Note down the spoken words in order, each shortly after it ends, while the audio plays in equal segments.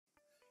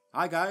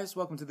Hi guys,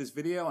 welcome to this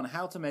video on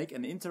how to make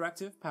an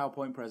interactive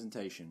PowerPoint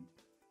presentation.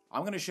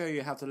 I'm going to show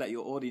you how to let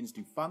your audience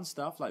do fun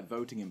stuff like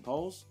voting in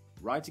polls,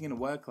 writing in a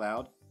word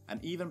cloud,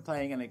 and even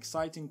playing an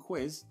exciting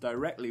quiz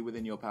directly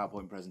within your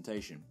PowerPoint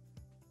presentation.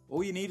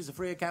 All you need is a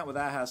free account with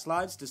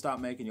AhaSlides to start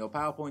making your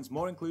PowerPoints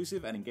more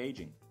inclusive and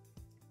engaging.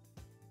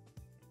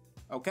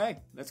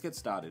 Okay, let's get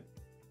started.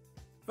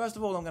 First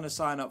of all, I'm going to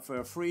sign up for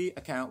a free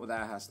account with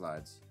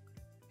AhaSlides.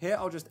 Here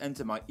I'll just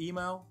enter my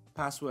email,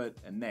 password,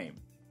 and name.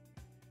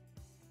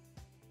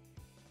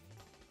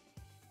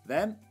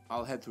 Then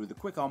I'll head through the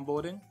quick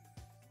onboarding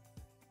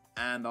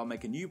and I'll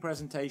make a new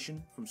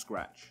presentation from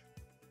scratch.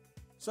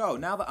 So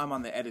now that I'm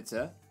on the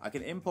editor, I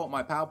can import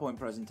my PowerPoint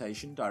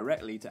presentation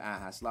directly to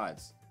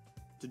AhaSlides.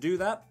 To do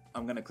that,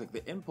 I'm going to click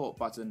the import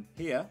button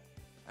here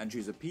and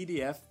choose a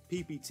PDF,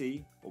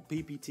 PPT or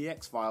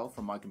PPTX file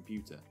from my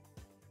computer.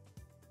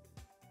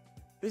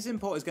 This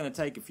import is going to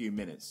take a few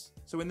minutes,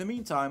 so in the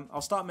meantime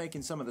I'll start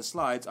making some of the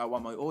slides I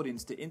want my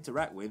audience to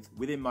interact with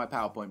within my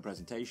PowerPoint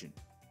presentation.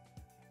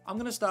 I'm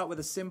going to start with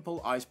a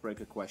simple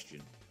icebreaker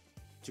question.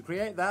 To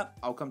create that,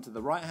 I'll come to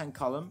the right hand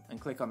column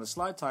and click on the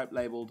slide type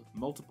labelled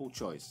multiple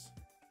choice.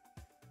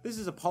 This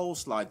is a poll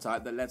slide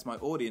type that lets my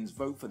audience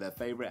vote for their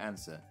favourite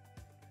answer.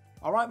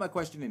 I'll write my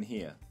question in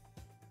here.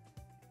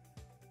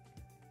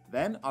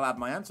 Then I'll add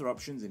my answer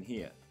options in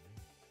here.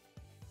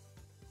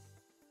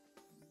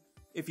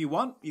 If you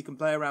want, you can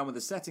play around with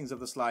the settings of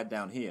the slide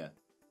down here,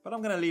 but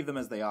I'm going to leave them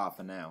as they are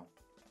for now.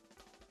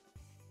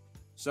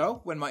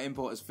 So, when my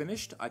import is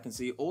finished, I can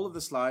see all of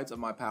the slides of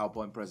my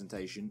PowerPoint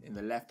presentation in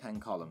the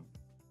left-hand column.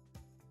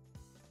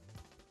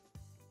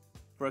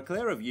 For a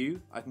clearer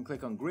view, I can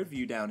click on Grid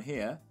View down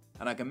here,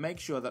 and I can make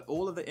sure that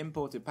all of the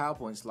imported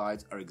PowerPoint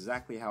slides are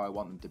exactly how I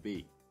want them to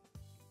be.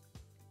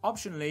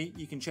 Optionally,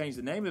 you can change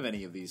the name of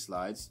any of these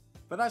slides,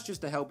 but that's just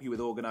to help you with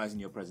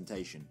organising your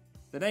presentation.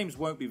 The names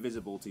won't be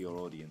visible to your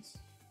audience.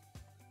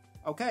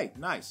 Okay,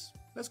 nice.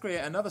 Let's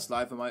create another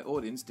slide for my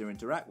audience to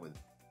interact with.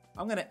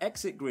 I'm going to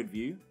exit Grid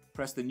View,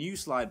 press the New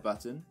Slide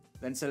button,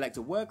 then select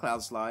a word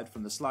cloud slide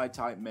from the slide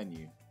type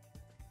menu.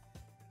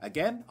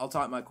 Again, I'll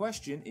type my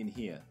question in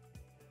here.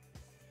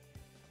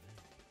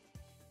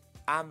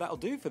 And that'll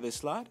do for this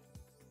slide.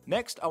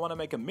 Next, I want to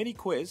make a mini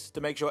quiz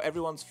to make sure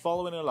everyone's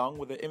following along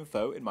with the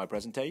info in my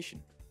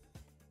presentation.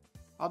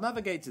 I'll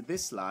navigate to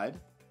this slide,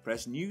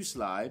 press New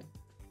Slide,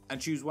 and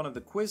choose one of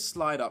the quiz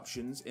slide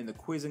options in the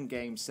Quiz and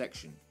Games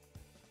section.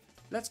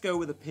 Let's go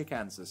with a Pick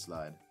Answer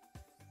slide.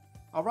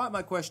 I'll write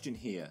my question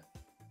here,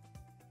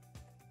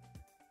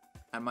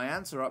 and my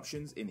answer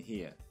options in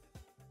here.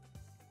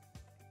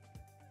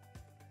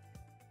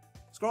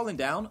 Scrolling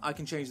down, I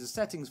can change the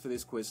settings for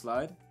this quiz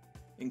slide,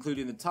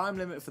 including the time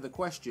limit for the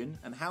question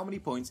and how many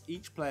points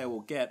each player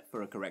will get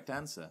for a correct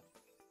answer.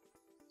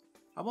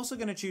 I'm also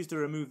going to choose to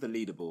remove the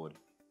leaderboard,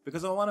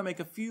 because I want to make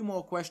a few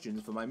more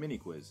questions for my mini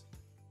quiz.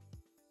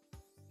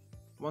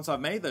 Once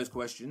I've made those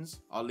questions,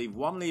 I'll leave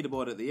one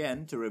leaderboard at the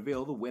end to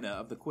reveal the winner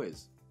of the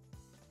quiz.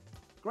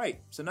 Great,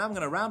 so now I'm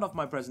going to round off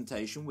my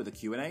presentation with a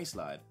Q&A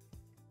slide.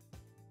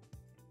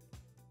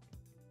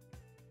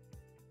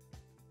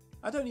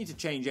 I don't need to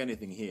change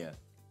anything here.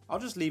 I'll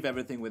just leave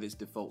everything with its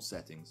default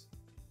settings.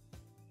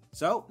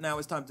 So now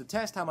it's time to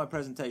test how my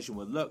presentation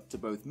will look to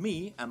both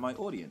me and my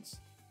audience.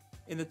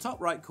 In the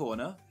top right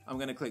corner, I'm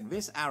going to click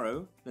this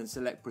arrow, then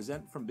select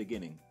Present from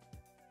Beginning.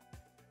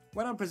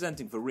 When I'm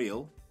presenting for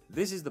real,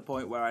 this is the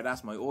point where I'd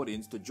ask my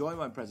audience to join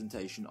my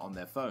presentation on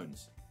their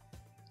phones.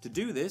 To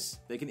do this,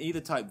 they can either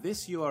type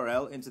this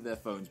URL into their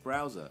phone's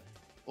browser,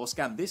 or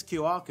scan this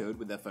QR code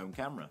with their phone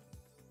camera.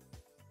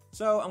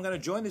 So I'm going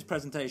to join this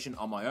presentation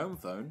on my own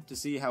phone to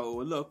see how it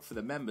will look for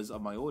the members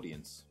of my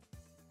audience.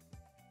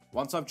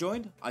 Once I've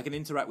joined, I can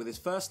interact with this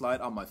first slide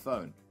on my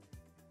phone.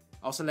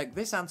 I'll select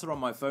this answer on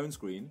my phone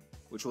screen,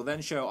 which will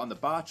then show on the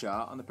bar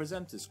chart on the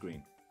presenter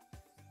screen.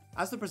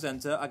 As the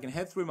presenter, I can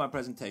head through my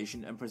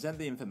presentation and present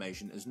the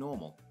information as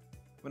normal.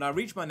 When I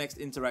reach my next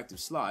interactive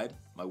slide,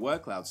 my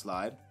word cloud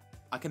slide,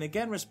 I can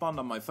again respond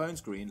on my phone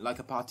screen like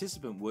a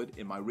participant would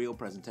in my real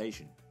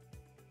presentation.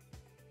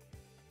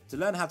 To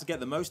learn how to get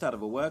the most out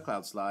of a word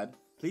cloud slide,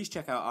 please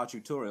check out our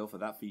tutorial for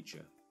that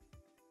feature.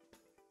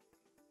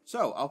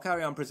 So I'll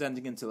carry on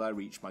presenting until I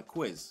reach my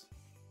quiz.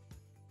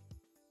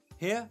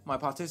 Here, my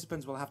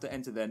participants will have to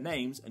enter their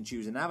names and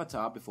choose an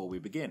avatar before we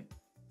begin.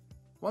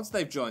 Once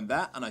they've joined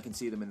that and I can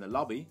see them in the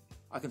lobby,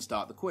 I can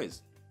start the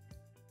quiz.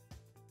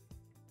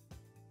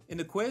 In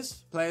the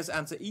quiz, players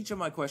answer each of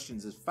my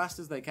questions as fast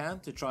as they can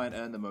to try and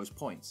earn the most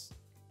points.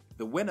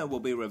 The winner will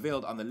be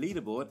revealed on the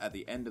leaderboard at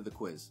the end of the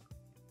quiz.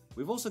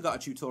 We've also got a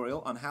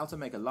tutorial on how to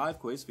make a live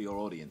quiz for your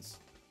audience.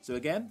 So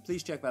again,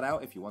 please check that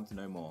out if you want to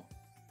know more.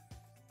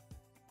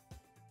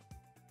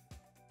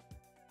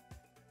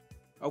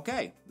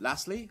 Okay,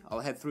 lastly, I'll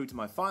head through to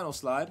my final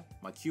slide,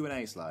 my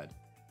Q&A slide.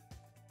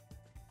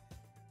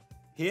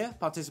 Here,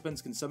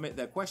 participants can submit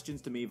their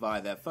questions to me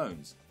via their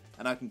phones,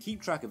 and I can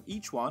keep track of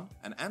each one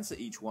and answer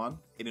each one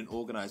in an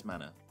organised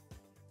manner.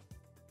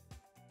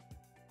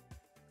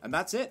 And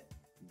that's it!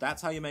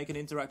 That's how you make an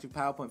interactive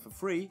PowerPoint for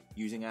free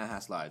using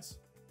AhaSlides.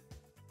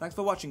 Thanks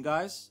for watching,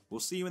 guys. We'll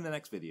see you in the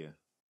next video.